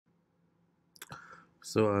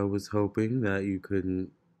So I was hoping that you couldn't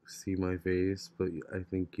see my face, but I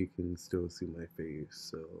think you can still see my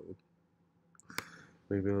face. So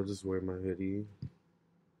maybe I'll just wear my hoodie.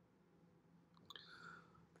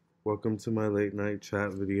 Welcome to my late night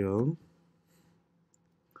chat video.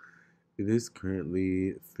 It is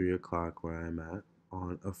currently 3 o'clock where I'm at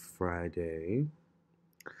on a Friday.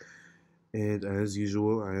 And as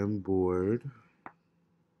usual, I am bored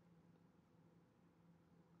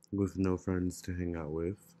with no friends to hang out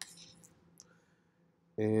with.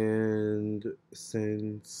 And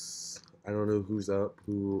since I don't know who's up,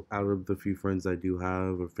 who out of the few friends I do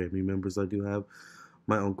have or family members I do have,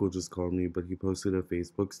 my uncle just called me, but he posted a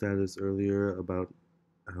Facebook status earlier about,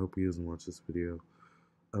 I hope he doesn't watch this video,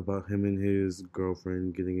 about him and his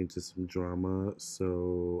girlfriend getting into some drama.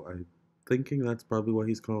 So I'm thinking that's probably why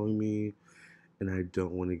he's calling me, and I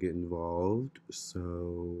don't want to get involved.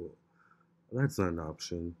 So that's not an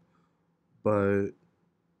option. But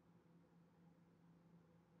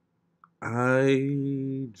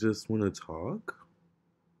I just want to talk,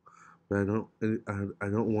 but I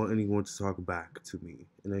don't want anyone to talk back to me,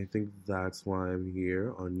 and I think that's why I'm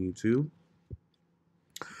here on YouTube.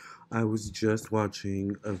 I was just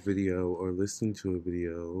watching a video or listening to a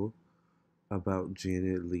video about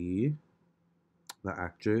Janet Leigh, the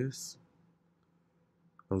actress.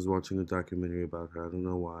 I was watching a documentary about her. I don't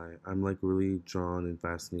know why. I'm like really drawn and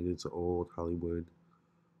fascinated to old Hollywood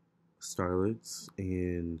starlets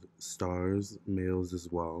and stars, males as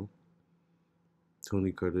well.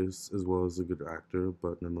 Tony Curtis as well as a good actor,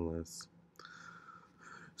 but nonetheless.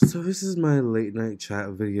 So this is my late night chat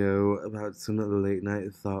video about some of the late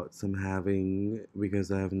night thoughts I'm having because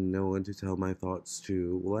I have no one to tell my thoughts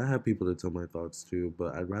to. Well, I have people to tell my thoughts to,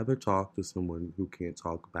 but I'd rather talk to someone who can't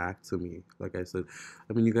talk back to me. Like I said,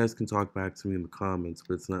 I mean, you guys can talk back to me in the comments,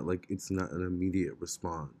 but it's not an immediate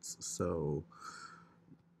response. So,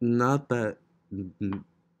 not that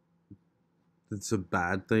it's a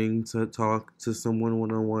bad thing to talk to someone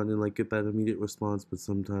one on one and like get that immediate response, but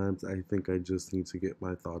sometimes I think I just need to get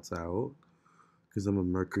my thoughts out because I'm a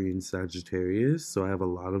Mercury and Sagittarius, so I have a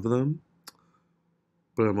lot of them.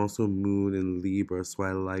 But I'm also Moon and Libra, so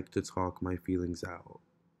I like to talk my feelings out.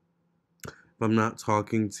 If I'm not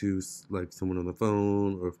talking to like someone on the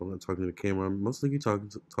phone, or if I'm not talking to the camera, I'm mostly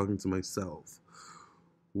talking to myself,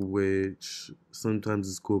 which sometimes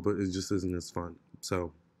is cool, but it just isn't as fun.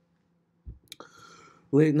 So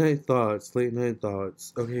late night thoughts, late night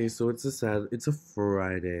thoughts. Okay, so it's a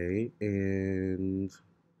Friday, and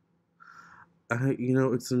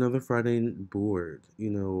it's another Friday bored.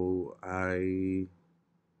 I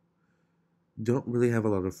don't really have a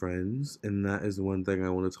lot of friends, and that is one thing I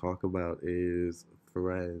want to talk about is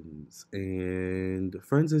friends. And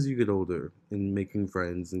friends as you get older and making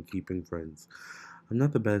friends and keeping friends. I'm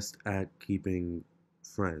not the best at keeping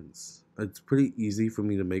friends. It's pretty easy for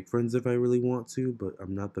me to make friends if I really want to, but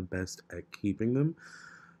I'm not the best at keeping them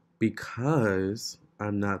because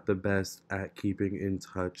I'm not the best at keeping in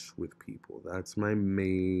touch with people. That's my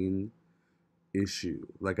main issue.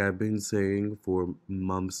 Like I've been saying for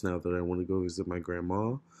months now that I want to go visit my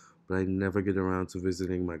grandma, but I never get around to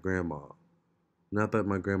visiting my grandma. Not that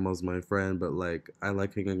my grandma's my friend, but like I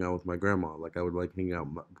like hanging out with my grandma. Like I would like hanging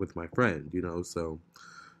out with my friend. So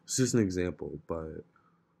it's just an example, but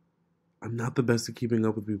I'm not the best at keeping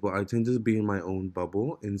up with people. I tend to be in my own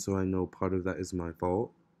bubble, and so I know part of that is my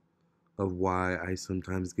fault of why I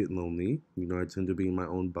sometimes get lonely. I tend to be in my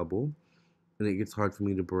own bubble, and it gets hard for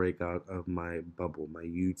me to break out of my bubble, my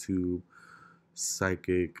YouTube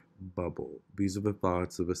psychic bubble. These are the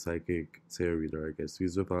thoughts of a psychic tarot reader, I guess.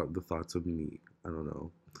 These are the thoughts of me. I don't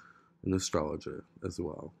know. An astrologer as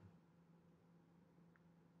well.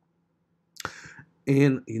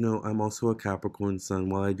 And, I'm also a Capricorn sun.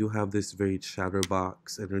 While I do have this very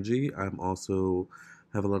chatterbox energy, I'm also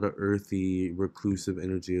have a lot of earthy, reclusive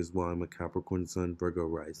energy as well. I'm a Capricorn sun, Virgo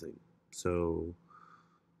rising. So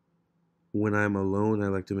when I'm alone, I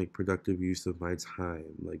like to make productive use of my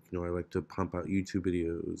time. Like, I like to pump out YouTube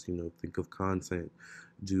videos, think of content,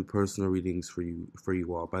 do personal readings for you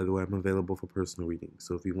all. By the way, I'm available for personal readings.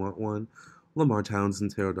 So if you want one,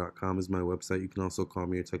 LamarrTownsendTarot.com is my website. You can also call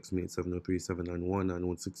me or text me at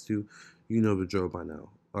 703-791-9162. You know the drill by now.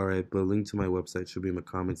 Alright, the link to my website should be in the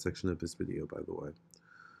comment section of this video, by the way.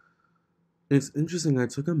 It's interesting. I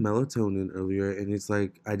took a melatonin earlier, and it's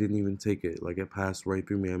like I didn't even take it. Like it passed right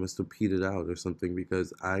through me. I must have peed it out or something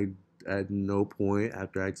because at no point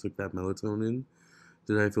after I took that melatonin,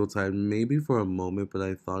 did I feel tired. Maybe for a moment, but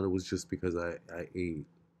I thought it was just because I ate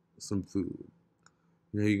some food.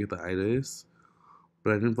 You get the itis,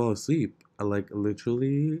 but I didn't fall asleep. I like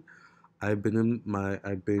literally. I've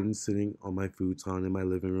been sitting on my futon in my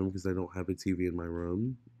living room because I don't have a TV in my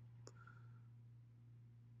room.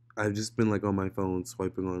 I've just been like on my phone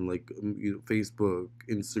swiping on like Facebook,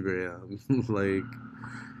 Instagram. Like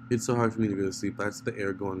it's so hard for me to go to sleep. That's the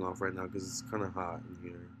air going off right now because it's kind of hot in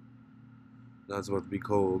here. Now it's about to be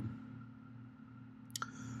cold.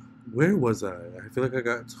 Where was I? I feel like I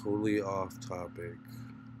got totally off topic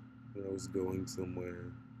when I was going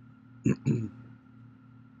somewhere.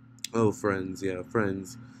 Oh, friends, yeah,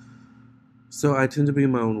 friends. So I tend to be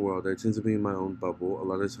in my own world. I tend to be in my own bubble. A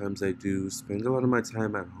lot of times I do spend a lot of my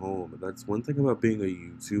time at home. That's one thing about being a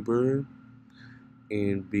YouTuber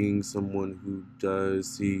and being someone who does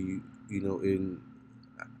see, in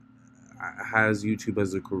has YouTube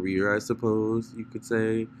as a career, I suppose you could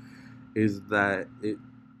say, is that it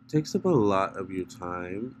takes up a lot of your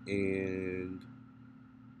time, and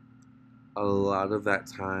a lot of that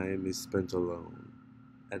time is spent alone,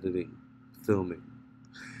 editing, filming.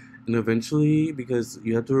 And eventually, because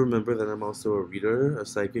you have to remember that I'm also a reader, a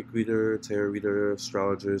psychic reader, tarot reader,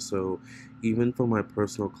 astrologer, so even for my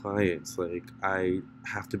personal clients, like, I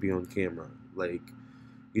have to be on camera. Like,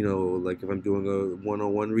 like if I'm doing a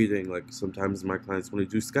one-on-one reading, like sometimes my clients want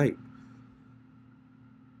to do Skype.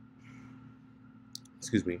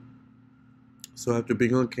 Excuse me. So after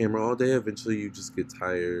being on camera all day, eventually you just get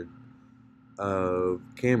tired of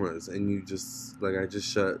cameras, and you just like I just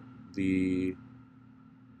shut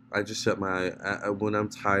my when I'm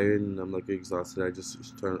tired and I'm like exhausted, I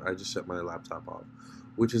just shut my laptop off,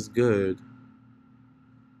 which is good,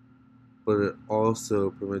 but it also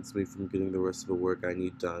prevents me from getting the rest of the work I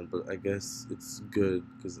need done. But I guess it's good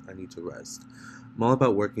because I need to rest. I'm all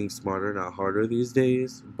about working smarter, not harder these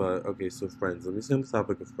days. But okay, so friends. Let me stay on the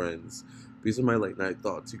topic of friends. These are my late night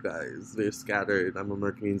thoughts, you guys. They're scattered. I'm a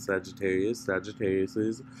Mercury in Sagittarius.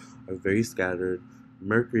 Sagittariuses are very scattered.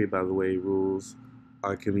 Mercury, by the way, rules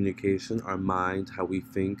our communication, our mind, how we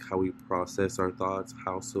think, how we process our thoughts,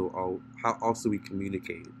 how also we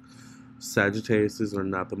communicate. Sagittariuses are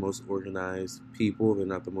not the most organized people. They're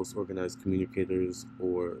not the most organized communicators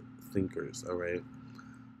or thinkers, all right?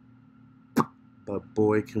 But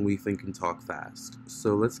boy, can we think and talk fast.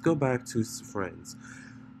 So let's go back to friends.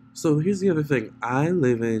 So here's the other thing. I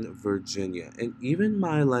live in Virginia, and even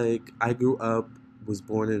I grew up, was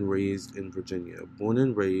born and raised in Virginia, born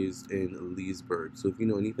and raised in Leesburg. So if you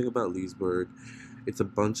know anything about Leesburg, it's a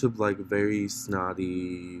bunch of like very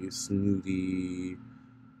snotty, snooty,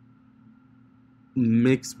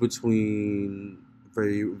 mix between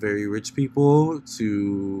very, very rich people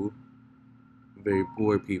to very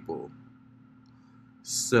poor people.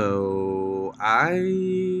 So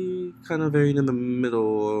I kind of varied in the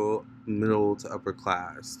middle to upper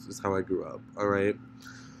class is how I grew up. All right.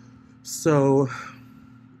 So,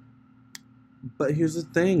 but here's the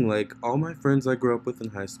thing: like all my friends I grew up with in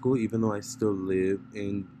high school, even though I still live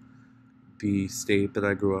in the state that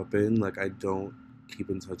I grew up in, like I don't keep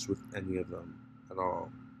in touch with any of them at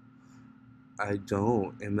all. I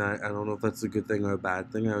don't, and I don't know if that's a good thing or a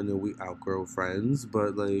bad thing. I know we outgrow friends,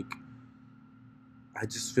 but like I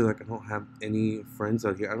just feel like I don't have any friends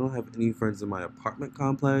out here. I don't have any friends in my apartment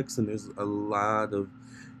complex, and there's a lot of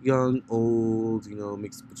young, old,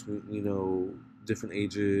 mixed between, different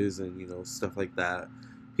ages and, stuff like that.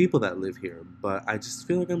 People that live here. But I just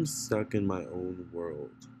feel like I'm stuck in my own world.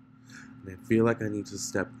 And I feel like I need to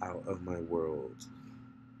step out of my world.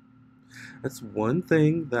 That's one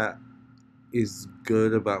thing that is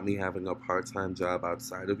good about me having a part-time job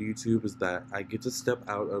outside of YouTube, is that I get to step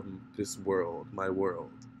out of this world, my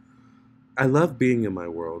world. I love being in my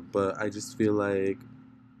world, but I just feel like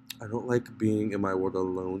I don't like being in my world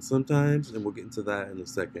alone sometimes, and we'll get into that in a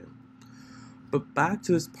second. But back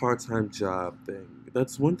to this part-time job thing.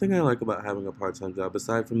 That's one thing I like about having a part-time job,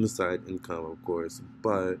 aside from the side income, of course.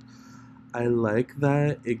 But I like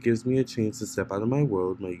that it gives me a chance to step out of my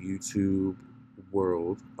world, my YouTube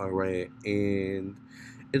world, all right? And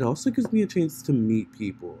it also gives me a chance to meet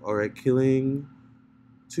people, all right? Killing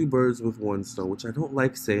two birds with one stone, which I don't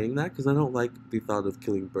like saying that because I don't like the thought of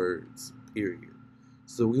killing birds, period.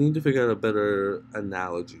 So we need to figure out a better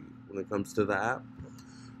analogy when it comes to that.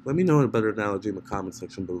 Let me know a better analogy in the comment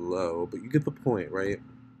section below, but you get the point, right?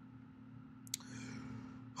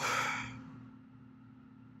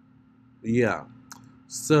 Yeah.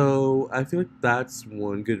 So I feel like that's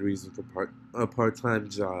one good reason for a part-time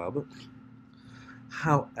job.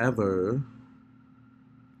 However,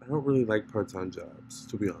 I don't really like part-time jobs,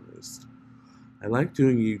 to be honest. I like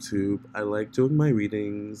doing YouTube, I like doing my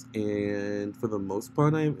readings, and for the most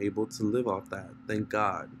part, I am able to live off that, thank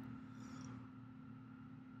God.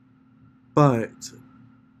 But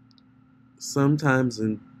sometimes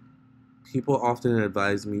in people often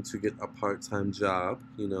advise me to get a part-time job,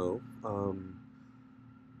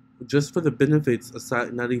 just for the benefits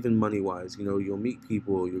aside, not even money wise. You'll meet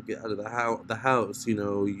people, you'll get out of the house.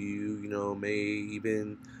 May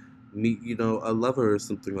even meet a lover or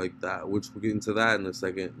something like that, which we'll get into that in a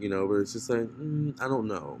second. But it's just like, I don't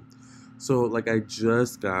know. So like, I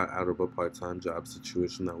just got out of a part-time job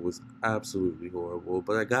situation that was absolutely horrible,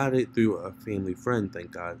 but I got it through a family friend,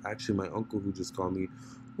 thank God. Actually, my uncle, who just called me,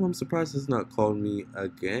 well, I'm surprised he's not called me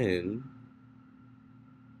again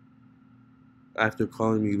after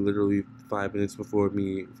calling me literally 5 minutes before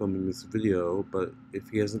me filming this video. But if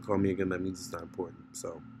he hasn't called me again, that means it's not important.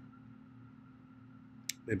 So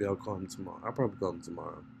maybe I'll call him tomorrow. I'll probably call him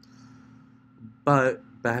tomorrow. But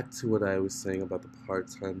back to what I was saying about the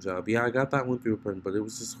part-time job. Yeah, I got that one through a friend, but it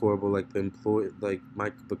was just horrible. Like,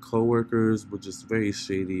 the coworkers were just very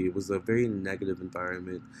shady. It was a very negative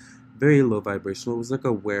environment, very low vibrational. It was like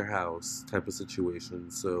a warehouse type of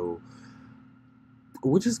situation. So,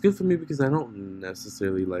 which is good for me because I don't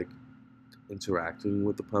necessarily like interacting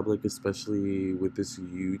with the public, especially with this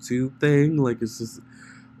YouTube thing. Like, it's just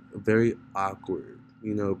very awkward,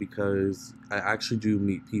 because I actually do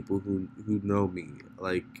meet people who know me,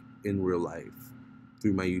 like, in real life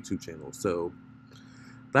through my YouTube channel. So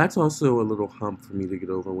that's also a little hump for me to get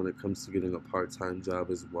over when it comes to getting a part-time job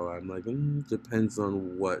as well. I'm like, depends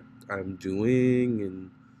on what I'm doing and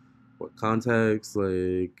what context.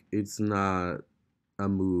 Like, it's not a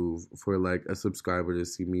move for like a subscriber to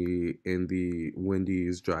see me in the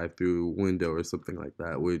Wendy's drive-through window or something like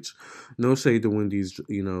that, which, no shade to Wendy's,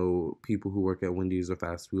 people who work at Wendy's or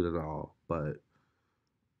fast food at all, but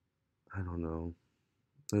I don't know.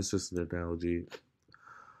 That's just an analogy.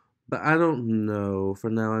 But I don't know. For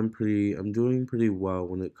now, I'm doing pretty well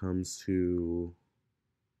when it comes to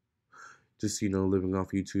just, living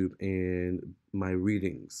off YouTube and my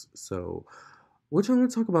readings. So, which I want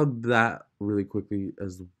to talk about that really quickly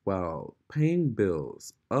as well. Paying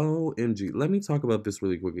bills. OMG. Let me talk about this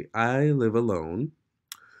really quickly. I live alone.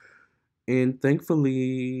 And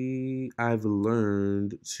thankfully, I've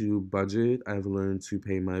learned to budget. I've learned to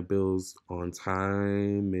pay my bills on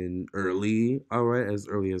time and early, all right, as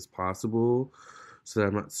early as possible, so that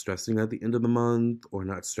I'm not stressing at the end of the month or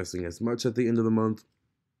not stressing as much at the end of the month.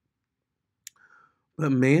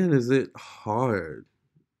 But man, is it hard,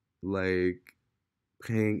 like,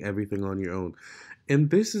 paying everything on your own. And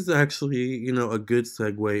this is actually, a good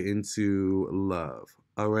segue into love,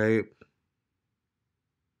 all right?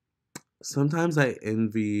 Sometimes I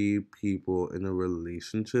envy people in a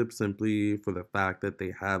relationship simply for the fact that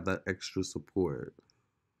they have that extra support.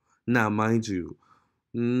 Now, mind you,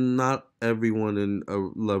 not everyone in a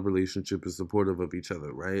love relationship is supportive of each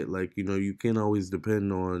other, right? Like, you can't always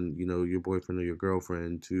depend on, your boyfriend or your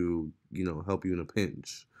girlfriend to, help you in a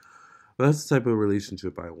pinch. But that's the type of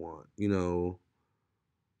relationship I want,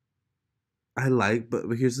 but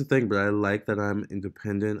here's the thing, but I like that I'm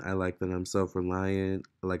independent. I like that I'm self-reliant.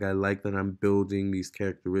 Like, I like that I'm building these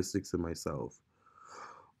characteristics in myself.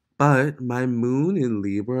 But my moon in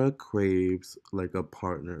Libra craves like a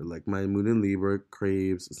partner. Like, my moon in Libra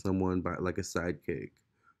craves someone by like a sidekick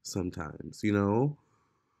sometimes,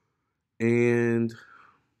 And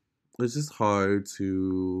it's just hard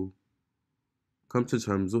to come to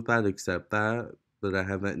terms with that, accept that I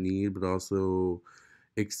have that need, but also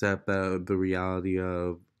accept that the reality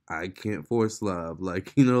of I can't force love.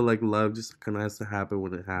 Like, like, love just kind of has to happen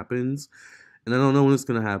when it happens. And I don't know when it's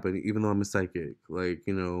going to happen, even though I'm a psychic. Like,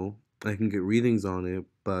 I can get readings on it,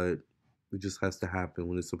 but it just has to happen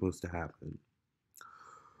when it's supposed to happen.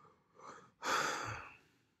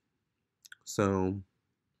 So,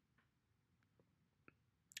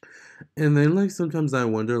 and then, like, sometimes I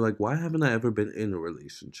wonder, like, why haven't I ever been in a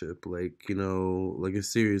relationship? Like, like a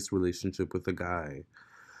serious relationship with a guy.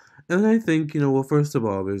 And I think, well, first of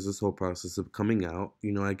all, there's this whole process of coming out.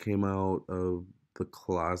 I came out of the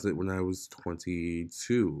closet when I was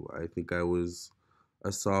 22. I think I was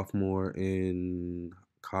a sophomore in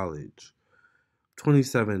college.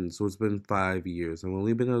 27, so it's been 5 years. I've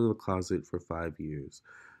only been out of the closet for 5 years.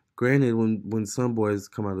 Granted, when some boys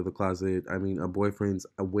come out of the closet, I mean, a boyfriend's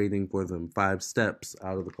waiting for them 5 steps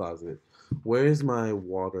out of the closet. Where is my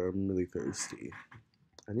water? I'm really thirsty.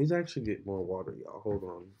 I need to actually get more water, y'all. Hold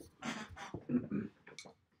on.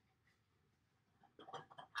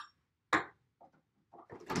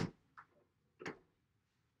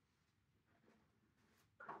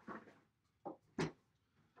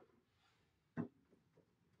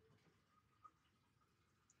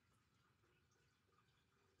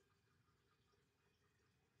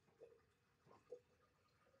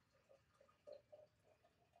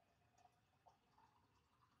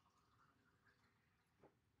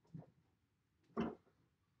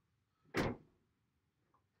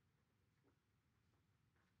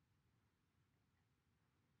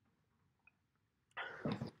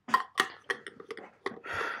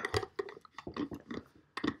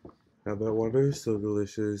 Now that water is so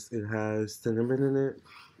delicious. It has cinnamon in it.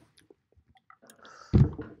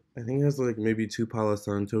 I think it has like maybe two Palo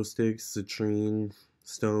Santo sticks, citrine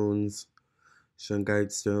stones,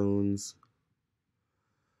 shungite stones,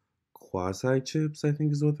 quasi chips, I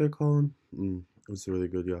think is what they're called. It's really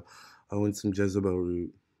good, y'all. I want some Jezebel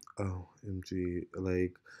root. Oh, MG.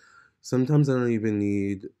 Like, sometimes I don't even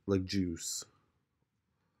need like juice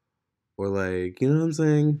or like, you know what I'm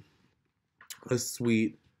saying? A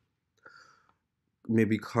sweet,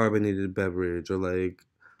 maybe carbonated beverage or like,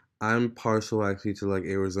 I'm partial actually to like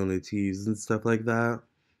Arizona teas and stuff like that,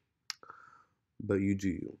 but you do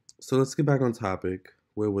you. So let's get back on topic.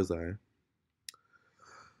 Where was I?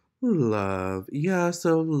 Love. Yeah,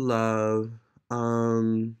 so love.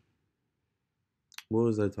 Um, what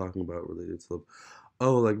was I talking about related to love?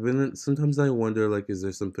 Oh, like then sometimes I wonder like is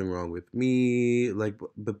there something wrong with me? Like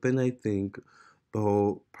but then I think the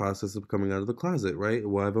whole process of coming out of the closet, right?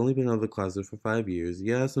 Well, I've only been out of the closet for 5 years.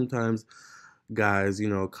 Yeah, sometimes guys,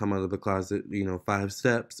 come out of the closet, 5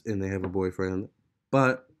 steps and they have a boyfriend.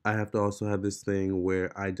 But I have to also have this thing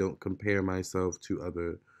where I don't compare myself to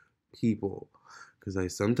other people because I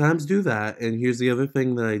sometimes do that. And here's the other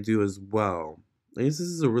thing that I do as well. I guess this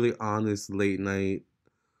is a really honest late night.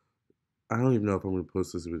 I don't even know if I'm going to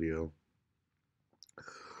post this video.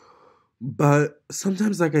 But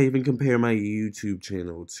sometimes, like, I even compare my YouTube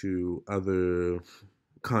channel to other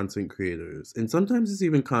content creators. And sometimes it's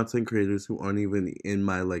even content creators who aren't even in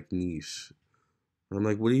my, like, niche. I'm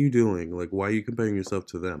like, what are you doing? Like, why are you comparing yourself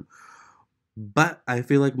to them? But I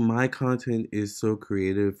feel like my content is so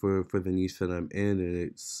creative for the niche that I'm in, and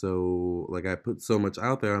it's so like I put so much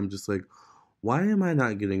out there. I'm just like, why am I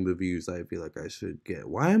not getting the views I feel like I should get?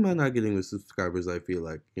 Why am I not getting the subscribers I feel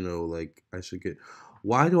like like I should get?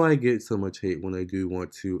 Why do I get so much hate when I do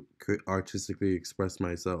want to artistically express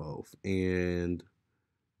myself and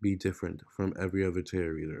be different from every other tarot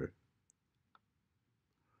reader?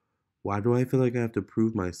 Why do I feel like I have to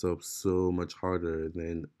prove myself so much harder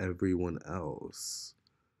than everyone else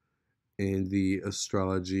in the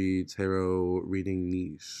astrology tarot reading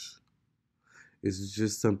niche? Is it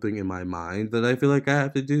just something in my mind that I feel like I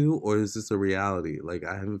have to do, or is this a reality? Like,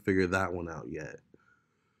 I haven't figured that one out yet.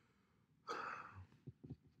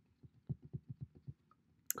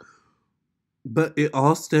 But it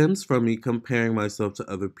all stems from me comparing myself to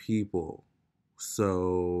other people.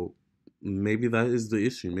 So maybe that is the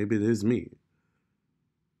issue. Maybe it is me.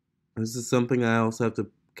 This is something I also have to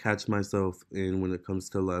catch myself in when it comes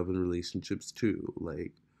to love and relationships too.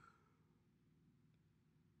 Like,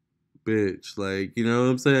 bitch, like, you know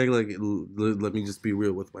what I'm saying? Like, let me just be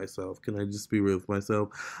real with myself. Can I just be real with myself?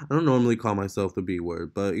 I don't normally call myself the B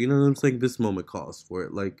word, but you know what I'm saying? This moment calls for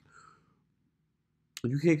it. Like,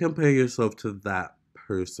 you can't compare yourself to that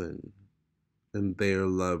person and their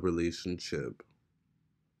love relationship.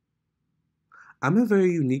 I'm a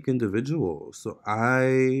very unique individual, so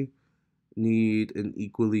I need an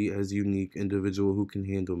equally as unique individual who can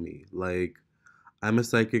handle me. Like, I'm a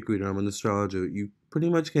psychic reader, I'm an astrologer. You pretty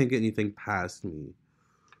much can't get anything past me.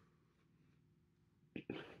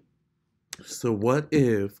 So, what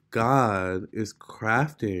if God is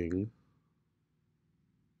crafting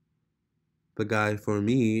the guy for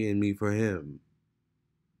me and me for him?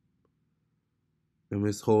 And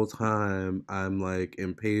this whole time, I'm like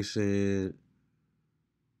impatient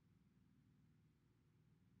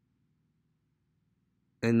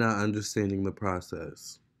and not understanding the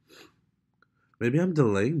process. Maybe I'm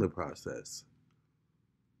delaying the process.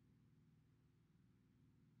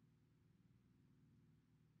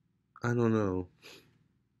 I don't know.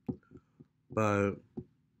 But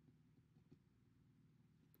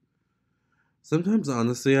sometimes,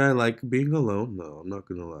 honestly, I like being alone, though. I'm not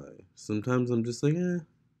gonna lie. Sometimes I'm just like,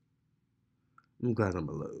 I'm glad I'm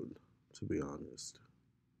alone, to be honest.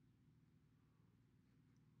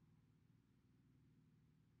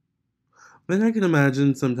 Then I can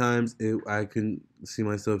imagine sometimes I can see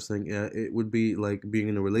myself saying, yeah, it would be like being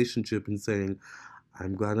in a relationship and saying,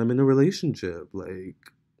 I'm glad I'm in a relationship. Like,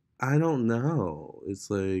 I don't know. It's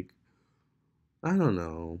like, I don't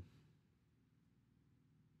know.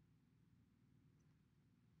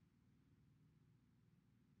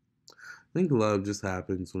 I think love just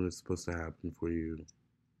happens when it's supposed to happen for you.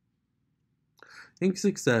 I think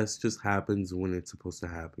success just happens when it's supposed to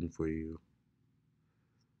happen for you.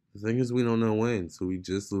 The thing is, we don't know when, so we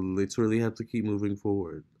just literally have to keep moving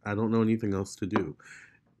forward. I don't know anything else to do.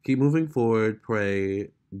 Keep moving forward, pray,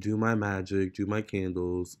 do my magic, do my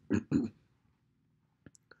candles, and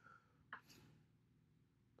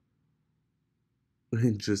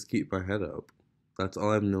just keep my head up. That's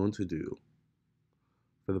all I've known to do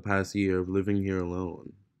for the past year of living here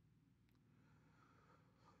alone.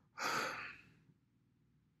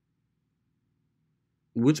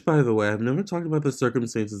 Which, by the way, I've never talked about the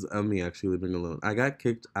circumstances of me actually living alone. I got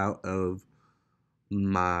kicked out of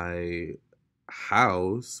my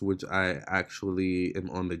house, which I actually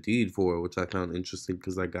am on the deed for, which I found interesting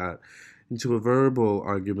because I got into a verbal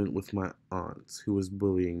argument with my aunt who was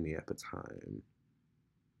bullying me at the time.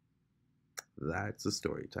 That's a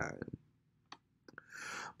story time.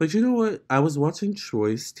 But you know what? I was watching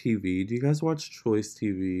Choice TV. Do you guys watch Choice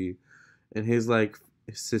TV? And his like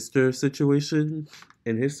sister situation,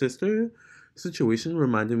 and his sister situation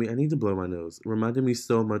reminded me. I need to blow my nose. Reminded me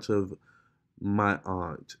so much of my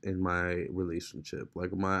aunt in my relationship.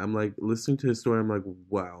 I'm like listening to his story. I'm like,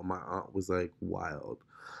 wow, my aunt was like wild,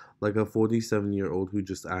 like a 47-year-old who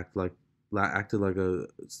just acted like a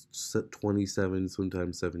 27,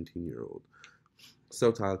 sometimes 17-year-old.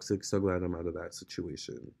 So toxic. So glad I'm out of that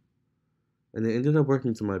situation. And it ended up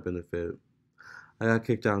working to my benefit. I got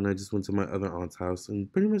kicked out and I just went to my other aunt's house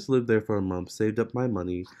and pretty much lived there for a month, saved up my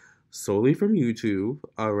money solely from YouTube,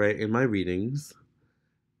 all right, in my readings,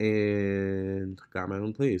 and got my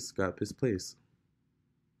own place, got this place.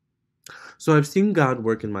 So I've seen God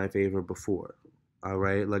work in my favor before, all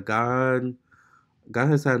right? Like God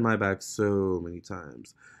has had my back so many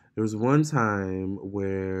times. There was one time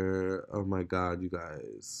where, oh my God, you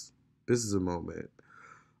guys, this is a moment.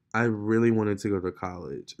 I really wanted to go to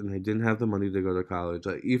college, and I didn't have the money to go to college.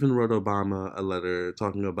 I even wrote Obama a letter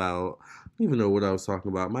talking about, I don't even know what I was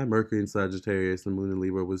talking about. My Mercury in Sagittarius and Moon in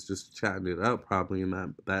Libra was just chatting it up probably in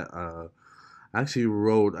that I actually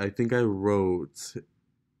wrote, I think I wrote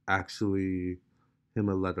actually him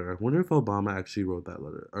a letter. I wonder if Obama actually wrote that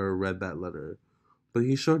letter or read that letter. But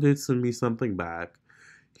he sure did send me something back.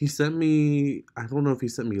 He sent me, I don't know if he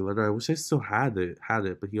sent me a letter. I wish I still had it,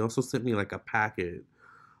 but he also sent me like a packet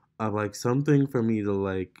of like something for me to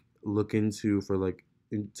like look into for like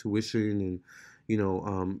intuition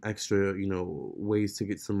and extra ways to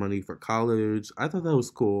get some money for college. I thought that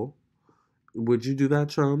was cool. Would you do that,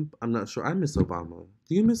 Trump? I'm not sure. I miss Obama.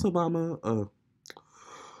 Do you miss Obama?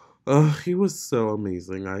 He was so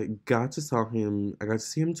amazing. I got to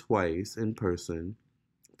see him twice in person,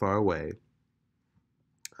 far away.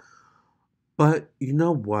 But you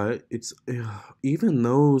know what? Even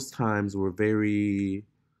those times were very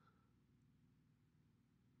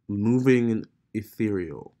moving and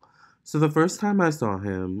ethereal. So the first time I saw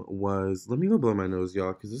him was, let me go blow my nose,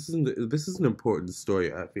 y'all, because this is an important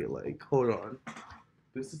story. I feel like. Hold on,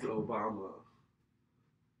 this is Obama.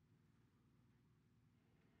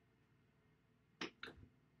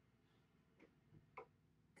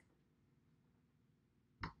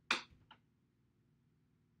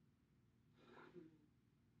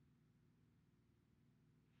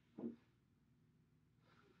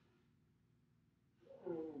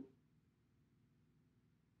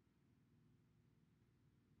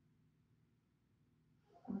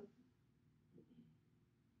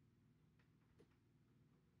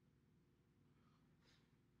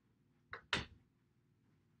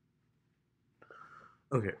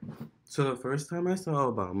 Okay, so the first time I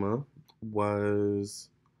saw Obama was,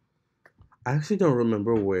 I actually don't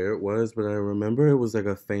remember where it was, but I remember it was like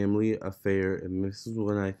a family affair, and this is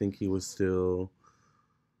when I think he was still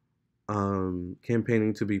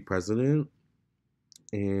campaigning to be president.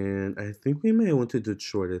 And I think we may have went to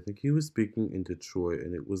Detroit. I think he was speaking in Detroit,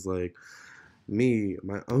 and it was like me,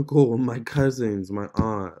 my uncle, my cousins, my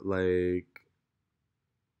aunt, like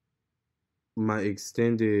my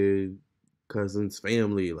extended cousins'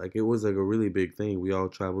 family. Like it was like a really big thing. We all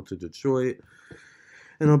traveled to Detroit,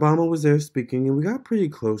 and Obama was there speaking, and we got pretty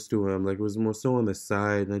close to him. Like it was more so on the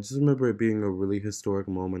side, and I just remember it being a really historic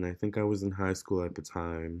moment. I think I was in high school at the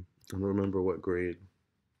time. I don't remember what grade.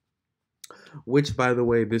 Which, by the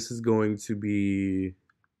way, this is going to be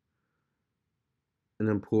an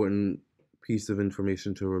important piece of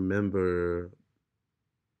information to remember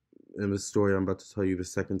in the story I'm about to tell you the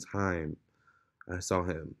second time I saw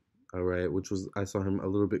him. All right, which was I saw him a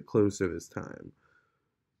little bit closer this time,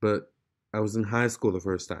 but I was in high school the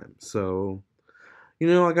first time, so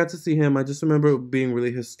I got to see him. I just remember it being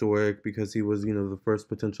really historic because he was the first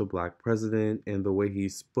potential black president, and the way he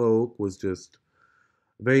spoke was just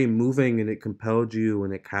very moving, and it compelled you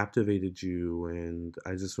and it captivated you. And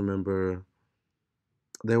I just remember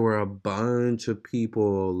there were a bunch of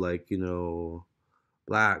people like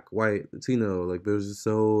black, white, Latino, like there was just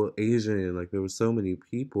so Asian, like there were so many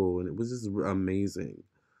people, and it was just amazing.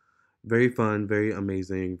 Very fun, very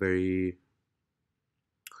amazing, very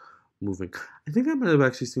moving. I think I might have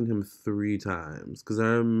actually seen him 3 times because I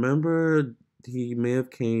remember he may have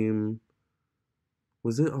came.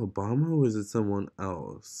 Was it Obama or was it someone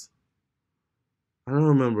else? I don't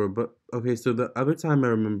remember, but okay, so the other time I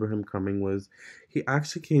remember him coming was he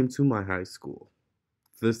actually came to my high school.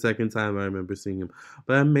 The second time I remember seeing him.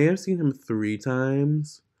 But I may have seen him 3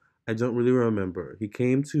 times. I don't really remember. He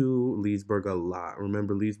came to Leesburg a lot.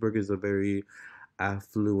 Remember, Leesburg is a very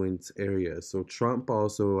affluent area. So Trump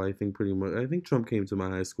also, I think pretty much, I think Trump came to my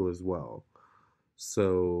high school as well.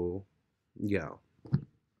 So, yeah.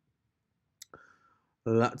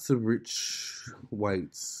 Lots of rich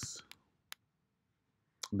whites,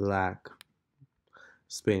 black,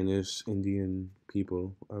 Spanish, Indian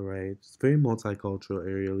people. All right. It's a very multicultural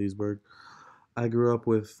area, Leesburg. I grew up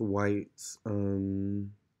with white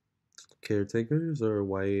caretakers or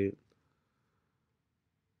white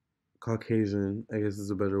Caucasian, I guess is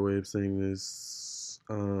a better way of saying this.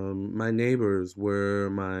 My neighbors were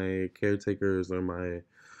my caretakers or my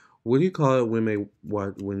what do you call it when they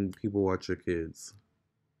watch when people watch your kids?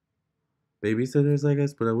 Babysitters, I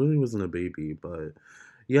guess, but I really wasn't a baby, but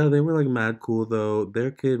yeah, they were like mad cool though.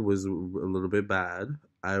 Their kid was a little bit bad.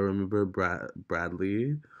 I remember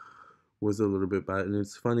Bradley was a little bit bad, and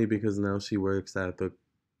it's funny because now she works at the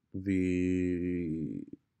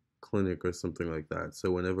clinic or something like that.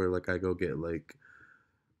 So whenever like I go get like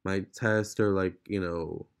my test or like,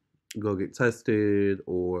 go get tested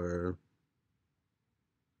or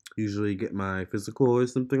usually get my physical or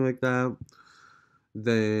something like that,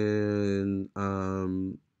 then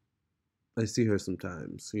I see her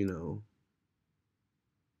sometimes,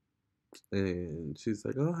 and she's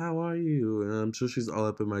like, "Oh, how are you?" And I'm sure she's all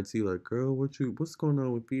up in my tea like, "Girl, what's going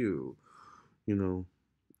on with you?" You know,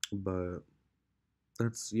 but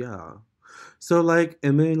that's yeah. So like,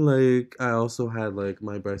 and then like, I also had like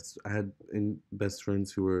I had best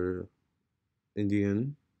friends who were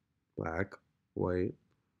Indian, black, white.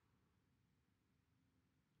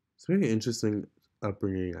 It's a very interesting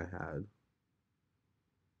upbringing I had.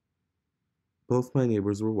 Both my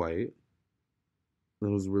neighbors were white. I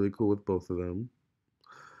was really cool with both of them.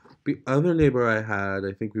 The other neighbor I had,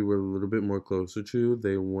 I think we were a little bit more closer to.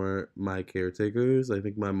 They weren't my caretakers. I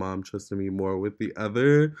think my mom trusted me more with the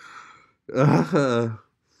other. Uh,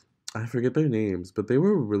 I forget their names, but they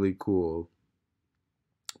were really cool.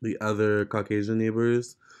 The other Caucasian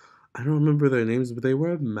neighbors, I don't remember their names, but they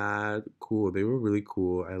were mad cool. They were really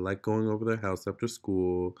cool. I like going over their house after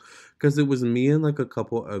school because it was me and like a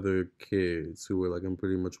couple other kids who were like, I'm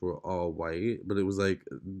pretty much were all white, but it was like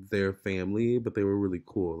their family, but they were really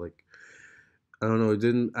cool. Like, I don't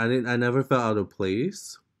know, I never felt out of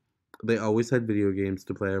place. They always had video games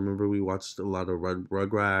to play. I remember we watched a lot of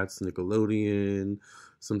Rugrats, Nickelodeon.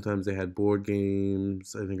 Sometimes they had board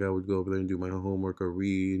games. I think I would go over there and do my homework or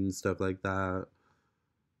read and stuff like that.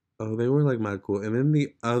 Oh, they were like mad cool. And then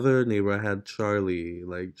the other neighbor I had Charlie.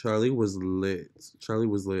 Like Charlie was lit. Charlie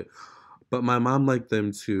was lit. But my mom liked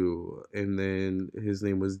them too. And then his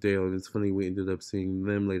name was Dale. And it's funny we ended up seeing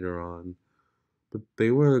them later on. But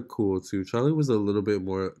they were cool too. Charlie was a little bit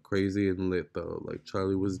more crazy and lit though. Like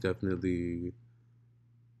Charlie was definitely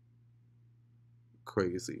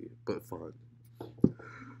crazy, but fun.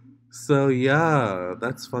 So yeah,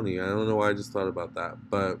 that's funny. I don't know why I just thought about that.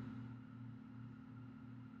 But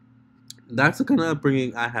that's the kind of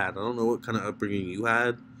upbringing I had. I don't know what kind of upbringing you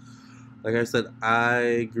had. Like I said,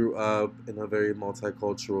 I grew up in a very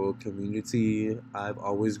multicultural community. I've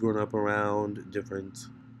always grown up around different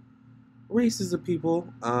races of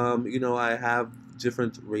people. I have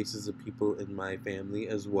different races of people in my family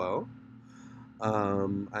as well.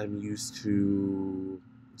 I'm used to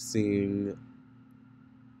seeing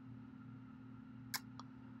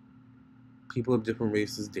people of different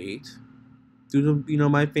races date. Due to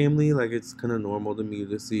my family, like it's kind of normal to me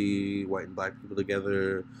to see white and black people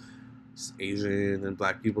together, Asian and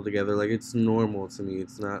black people together. Like it's normal to me.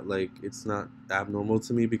 It's not abnormal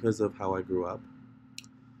to me because of how I grew up.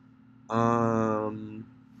 Um,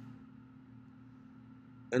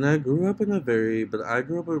 and I grew up with a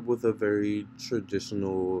very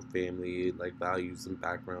traditional family, like values and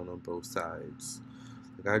background on both sides.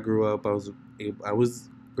 Like I grew up, I was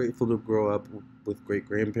grateful to grow up with great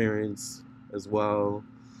grandparents as well.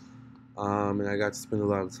 And I got to spend a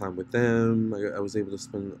lot of time with them. I was able to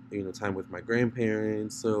spend time with my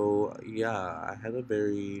grandparents. So yeah, I had a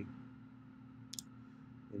very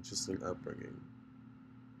interesting upbringing.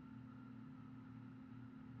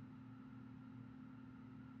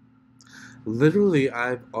 Literally,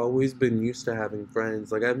 I've always been used to having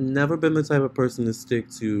friends. Like I've never been the type of person to stick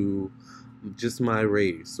to just my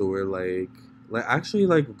race or like actually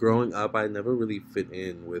like growing up I never really fit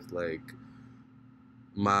in with like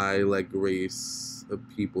my like race of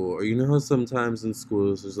people, or how sometimes in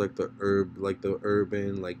schools there's like the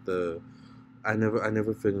urban like the I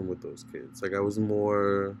never fit in with those kids. Like I was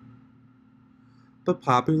more the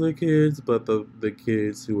popular kids, but the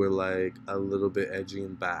kids who were like a little bit edgy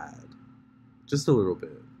and bad, just a little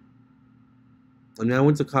bit. I mean, I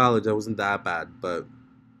went to college. I wasn't that bad, but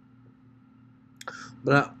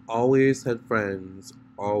I always had friends,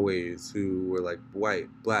 always who were like white,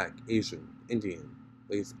 black, Asian, Indian.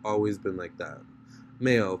 Like it's always been like that.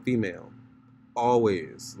 Male, female,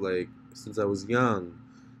 always. Like since I was young,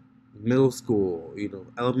 middle school,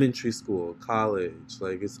 elementary school, college.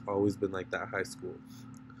 Like it's always been like that. High school.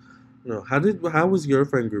 How was your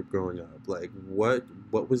friend group growing up? Like what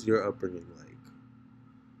was your upbringing like?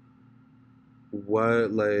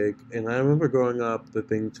 And I remember growing up the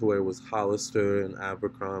thing to wear was Hollister and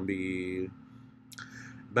Abercrombie.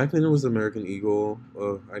 Back then it was American Eagle.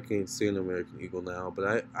 Oh, I can't see an American Eagle now,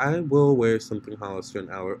 but I will wear something Hollister and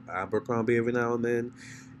Abercrombie every now and then,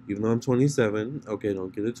 even though I'm 27. Okay,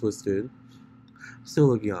 don't get it twisted. Still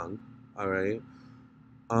look young. All right.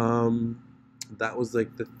 Um, that was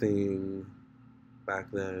like the thing back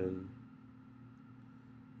then.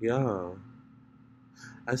 Yeah.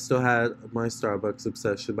 I still had my Starbucks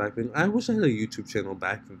obsession back then. I wish I had a YouTube channel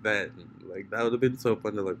back then. Like that would have been so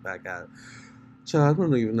fun to look back at. Child, I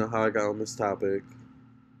don't even know how I got on this topic.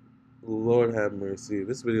 Lord have mercy.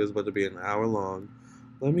 This video is about to be an hour long.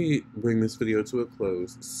 Let me bring this video to a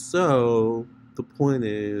close. So, the point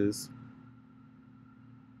is,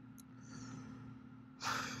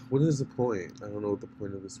 what is the point? I don't know what the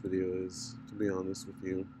point of this video is, to be honest with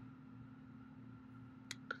you.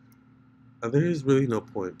 There is really no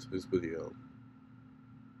point to this video.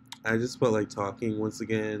 I just felt like talking once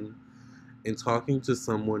again and talking to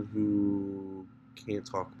someone who can't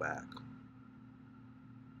talk back.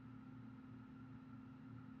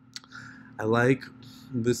 I like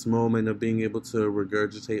this moment of being able to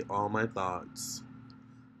regurgitate all my thoughts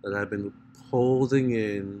that I've been holding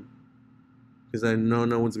in because I know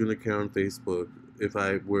no one's gonna care on Facebook if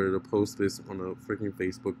I were to post this on a freaking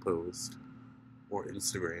Facebook post or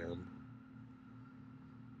Instagram.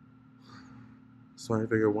 So I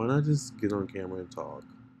figured, why not just get on camera and talk?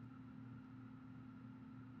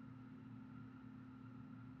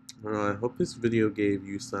 I don't know, I hope this video gave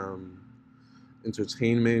you some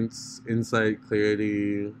entertainment, insight,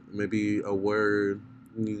 clarity, maybe a word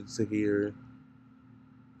you needed to hear,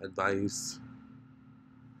 advice.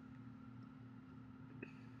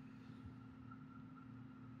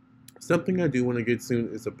 Something I do want to get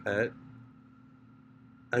soon is a pet.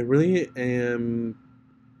 I really am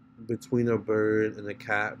between a bird and a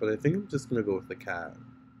cat, but I think I'm just gonna go with the cat.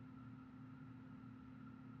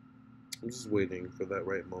 I'm just waiting for that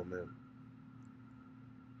right moment.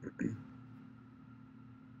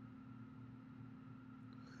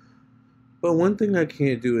 But one thing I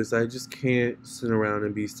can't do is I just can't sit around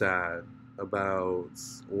and be sad about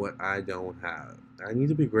what I don't have. I need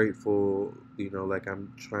to be grateful, like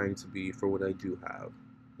I'm trying to be for what I do have,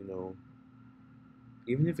 you know,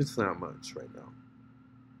 even if it's not much right now.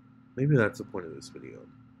 Maybe that's the point of this video.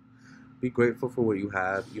 Be grateful for what you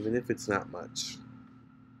have, even if it's not much.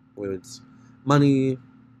 Whether it's money,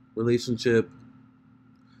 relationship,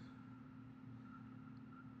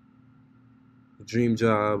 dream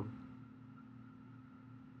job,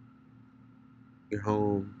 your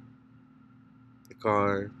home, your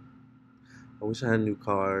car. I wish I had a new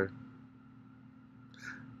car.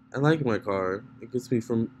 I like my car. It gets me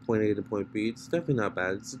from point A to point B. It's definitely not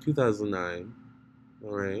bad. It's a 2009.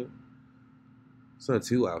 Alright. It's not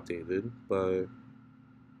too outdated, but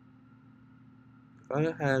if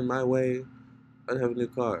I had my way, I'd have a new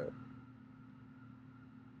car.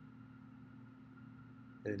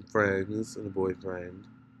 And friends, and a boyfriend,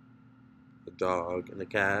 a dog, and a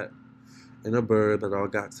cat, and a bird that all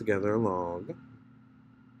got together along.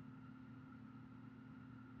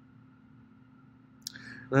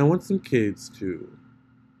 And I want some kids too.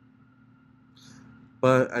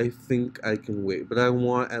 But I think I can wait. But I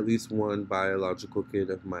want at least one biological kid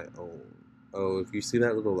of my own. Oh, if you see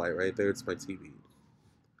that little light right there, it's my TV.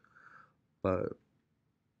 But,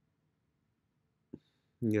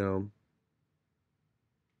 you know,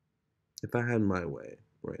 if I had my way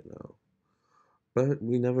right now. But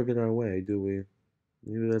we never get our way, do we?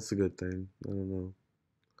 Maybe that's a good thing. I don't know.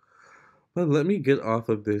 But let me get off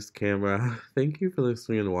of this camera. Thank you for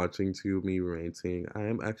listening and watching to me ranting. I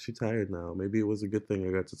am actually tired now. Maybe it was a good thing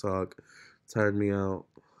I got to talk. Tired me out.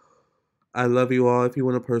 I love you all. If you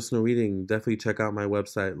want a personal reading, definitely check out my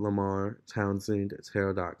website,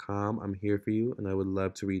 lamarrtownsendtarot.com. I'm here for you, and I would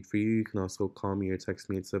love to read for you. You can also call me or text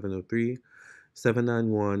me at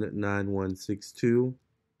 703-791-9162.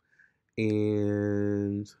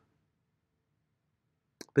 And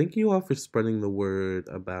Thank you all for spreading the word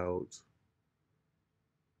about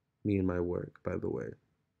me and my work, by the way.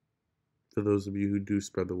 For those of you who do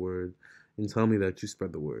spread the word, and tell me that you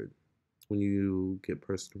spread the word when you get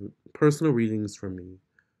personal readings from me.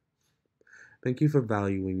 Thank you for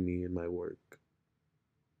valuing me and my work.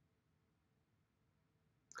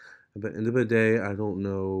 At the end of the day, I don't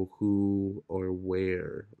know who or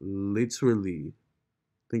where. Literally,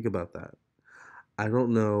 think about that. I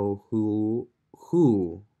don't know who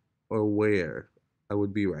or where I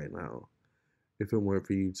would be right now if it weren't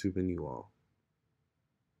for YouTube and you all.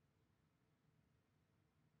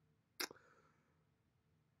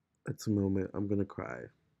 It's a moment I'm gonna cry.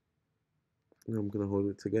 And I'm gonna hold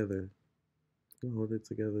it together. I'm gonna hold it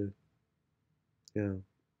together. Yeah.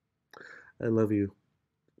 I love you.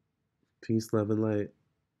 Peace, love, and light.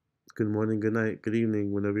 Good morning, good night, good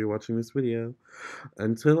evening, whenever you're watching this video.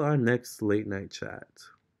 Until our next late night chat.